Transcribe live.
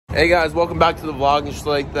Hey guys, welcome back to the vlog and shit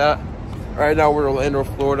like that. Right now we're in Orlando,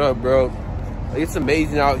 Florida, bro. Like, it's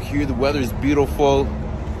amazing out here. The weather is beautiful.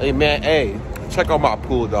 Hey man, hey, check out my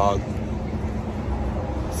pool, dog.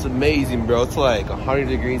 It's amazing, bro. It's like 100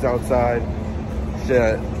 degrees outside.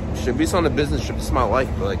 Shit, should be on a business trip. This is my life,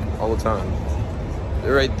 like all the time.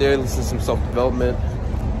 They're right there, listen to some self-development.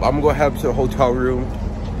 I'm gonna go head to the hotel room,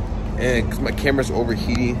 and because my camera's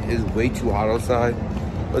overheating, it's way too hot outside.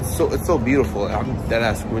 But it's so beautiful. I'm dead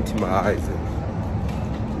ass squinting my eyes, and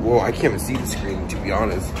whoa, I can't even see the screen, to be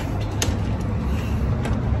honest.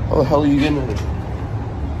 How the hell are you getting in?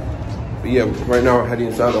 But yeah, right now we're heading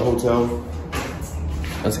inside the hotel.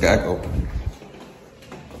 Let's go.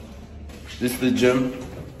 This is the gym.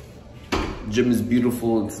 The gym is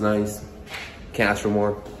beautiful. It's nice. Can't ask for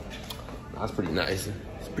more. That's pretty nice.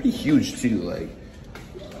 It's pretty huge too. Like,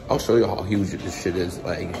 I'll show you how huge this shit is.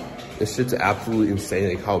 Like, this shit's absolutely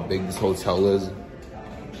insane. Like how big this hotel is.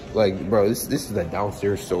 Like, bro, this is the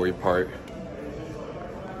downstairs story part.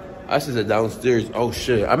 This is the downstairs. Oh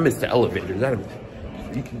shit, I missed the elevators.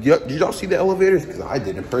 Did y'all see the elevators? Because I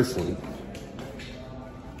didn't personally.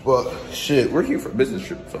 But shit, we're here for a business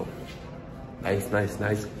trip, so nice.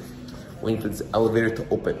 Waiting for this elevator to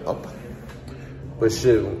open up. But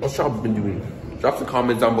shit, what y'all been doing? Drop some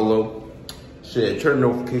comments down below. Shit, turn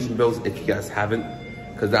on notification bells if you guys haven't,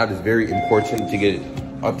 because that is very important to get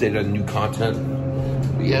updated on new content.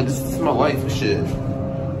 But yeah, this is my life. Shit.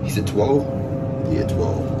 He said 12? Yeah,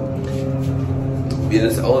 12. Yeah,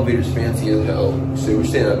 this elevator's fancy as hell. So we're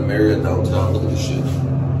staying at Marriott downtown. Look at this shit.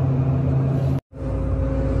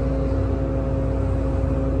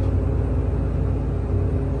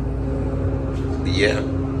 Yeah.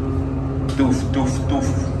 Doof.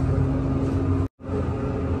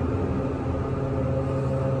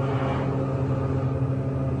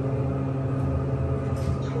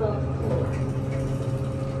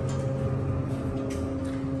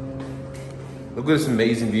 Look at this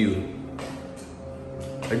amazing view.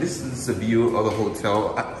 Like, this is the view of the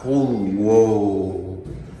hotel. Holy, whoa.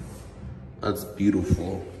 That's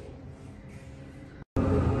beautiful.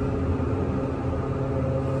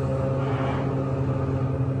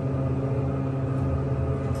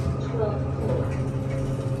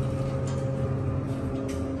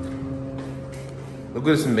 Look at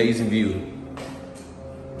this amazing view.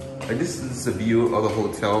 Like, this is the view of the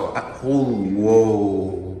hotel. Holy,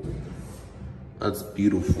 whoa. That's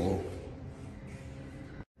beautiful.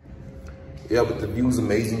 Yeah, but the view is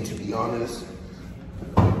amazing, to be honest.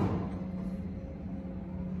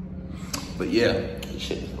 But yeah,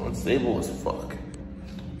 shit is unstable as fuck.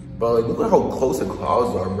 But like, look at how close the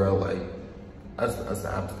clouds are, bro. Like, that's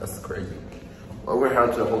crazy. Well, we're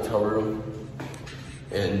heading to the hotel room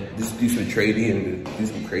and just do some trading and do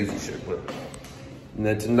some crazy shit. But and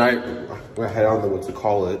then tonight we're head on to what to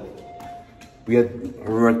call it. We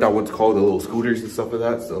rent out what's called the little scooters and stuff like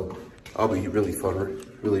that, so that'll be really fun,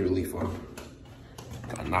 really fun.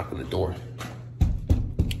 Gotta knock on the door.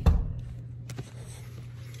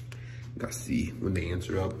 Gotta see when they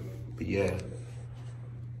answer up, but yeah.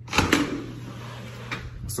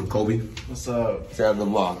 What's up, Kobe? What's up? Say out of the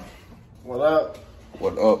vlog. What up?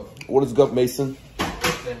 What up? What is up, Mason?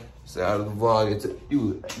 Okay. Say out of the vlog.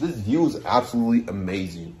 Dude, this view is absolutely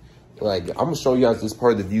amazing. Like, I'm gonna show you guys this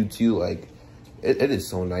part of the view too. Like, it is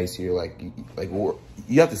so nice here. Like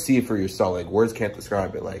you have to see it for yourself. Like, words can't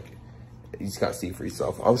describe it. Like, you just gotta see it for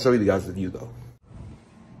yourself. I'll show you guys the view though.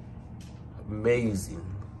 Amazing,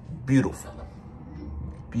 beautiful.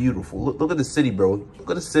 Look at the city, bro. Look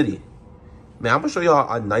at the city. Man, I'm gonna show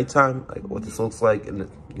y'all at nighttime, like, what this looks like, and you're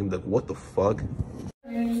gonna be like, what the fuck?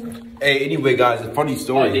 Hey, anyway, guys, a funny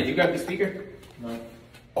story. Oh, did you grab the speaker? No.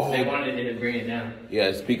 Oh. They wanted to bring it down. Yeah,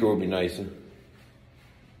 the speaker would be nice. We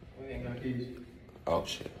ain't got keys. Oh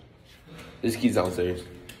shit. This key's downstairs.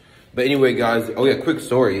 But anyway, guys, oh yeah, quick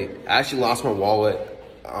story. I actually lost my wallet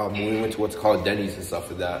when we went to what's called Denny's and stuff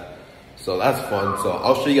like that. So that's fun. So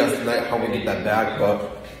I'll show you guys tonight how we get that back, but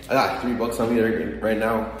I got $3 on me right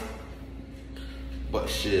now. But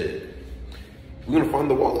shit, we're gonna find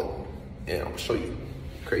the wallet and I'll show you.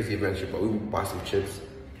 Crazy adventure, but we will buy some chips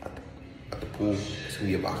at the pool. It's gonna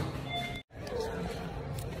be a vibe.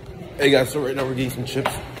 Hey guys, so right now we're getting some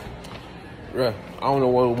chips. Right, I don't know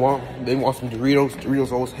what we want. They want some Doritos.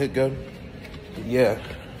 Doritos always hit good. But yeah,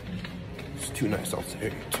 it's too nice out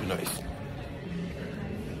there. Too nice.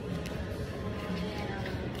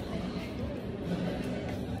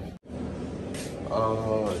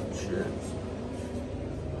 Oh, chips.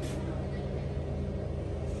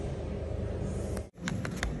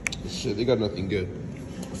 Shit, they got nothing good.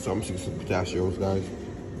 So I'm just gonna some pistachios, guys.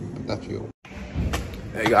 Pistachio.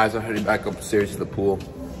 Hey guys, I'm heading back upstairs to the pool.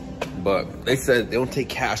 But they said they don't take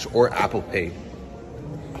cash or Apple Pay.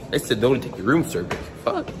 They said they only take your room service.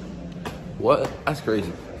 Fuck. What? That's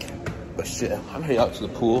crazy. But shit, I'm heading out to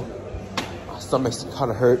the pool. My stomach's kind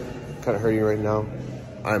of hurting right now.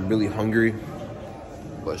 I'm really hungry.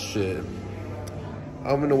 But shit, I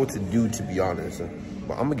don't even know what to do, to be honest.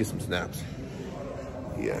 But I'm gonna get some snaps.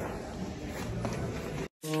 Yeah.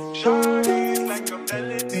 Shining like a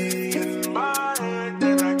melody in my head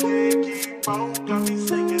that I can't keep on. Got me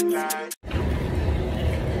singing like.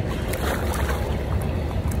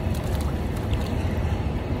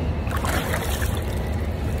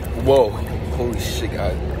 Whoa, holy shit,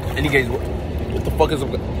 guys. And you guys, what the fuck is up?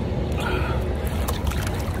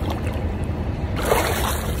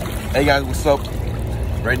 Hey guys, what's up?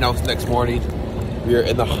 Right now it's next morning. We are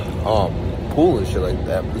in the pool and shit like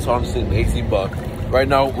that. This is honestly amazing, but right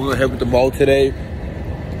now we're gonna head with the mall today.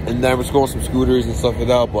 And then we're just going on some scooters and stuff like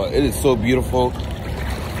that, but it is so beautiful.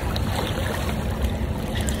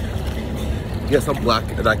 Yes, I'm black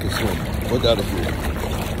and I can swim. Look out of here.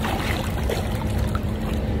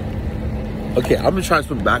 Okay, I'm gonna try to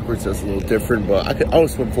swim backwards, so it's a little different, but I can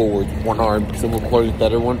always swim forward with one arm, because I'm recording with the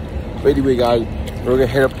other one. But anyway, guys, we're gonna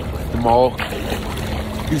head up to the mall,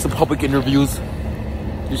 do some public interviews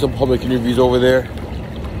over there,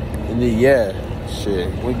 and then yeah, shit,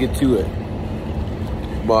 we're gonna get to it.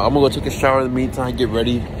 But I'm gonna go take a shower in the meantime, get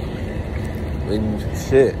ready, and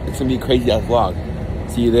shit, it's gonna be a crazy ass vlog.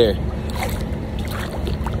 See you there.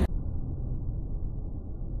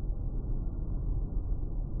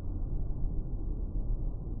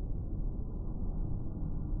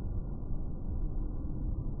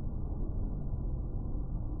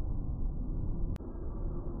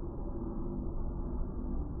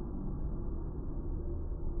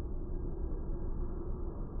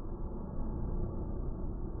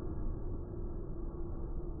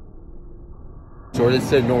 Jordan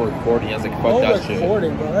said no recording. I was like, fuck that shit. No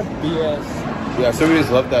recording, bro. That's BS. Yeah, some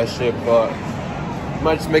videos love that shit, but I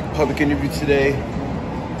might just make a public interview today.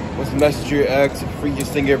 What's the message to your ex? Freakiest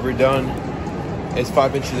thing ever done. Is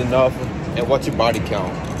 5 inches enough? And what's your body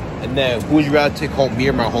count? And then who would you rather take home, me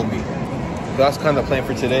or my homie? So that's kind of the plan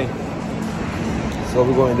for today. So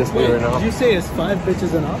we're going this way right now. Did you say it's 5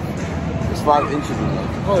 bitches enough? It's 5 inches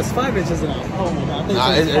enough. Oh, it's 5 inches enough. Oh my god.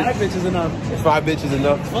 I think it's 5 bitches enough. It's 5 bitches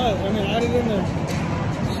enough. But, I mean, add it in there.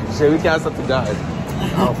 Shit, we can ask up to guys.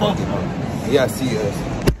 I don't fucking know. Yeah, see you guys.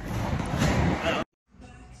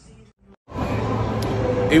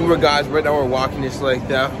 Anyway, guys, right now we're walking just like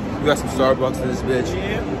that. We got some Starbucks in this bitch.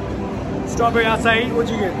 Yeah. Strawberry acai,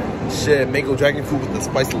 what'd you get? Shit, mango dragon fruit with the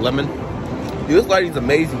spicy lemon. Dude, this lighting's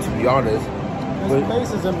amazing, to be honest. This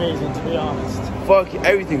place is amazing, to be honest. Fuck,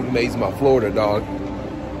 everything's amazing about Florida, dog.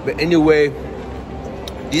 But anyway,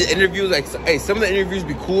 these interviews, like, hey, some of the interviews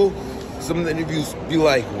be cool. Some of the interviews be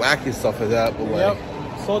like wacky and stuff like that. But like, yep,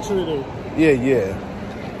 so true, dude. Yeah, yeah.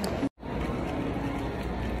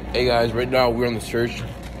 Hey guys, right now we're on the search.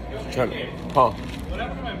 Trying to, huh? What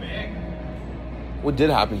happened to my bag? What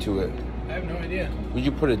did happen to it? I have no idea. Would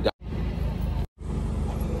you put it down?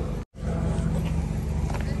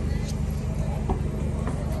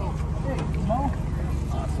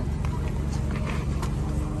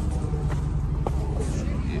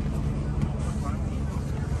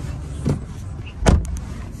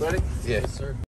 Ready? Yes, sir.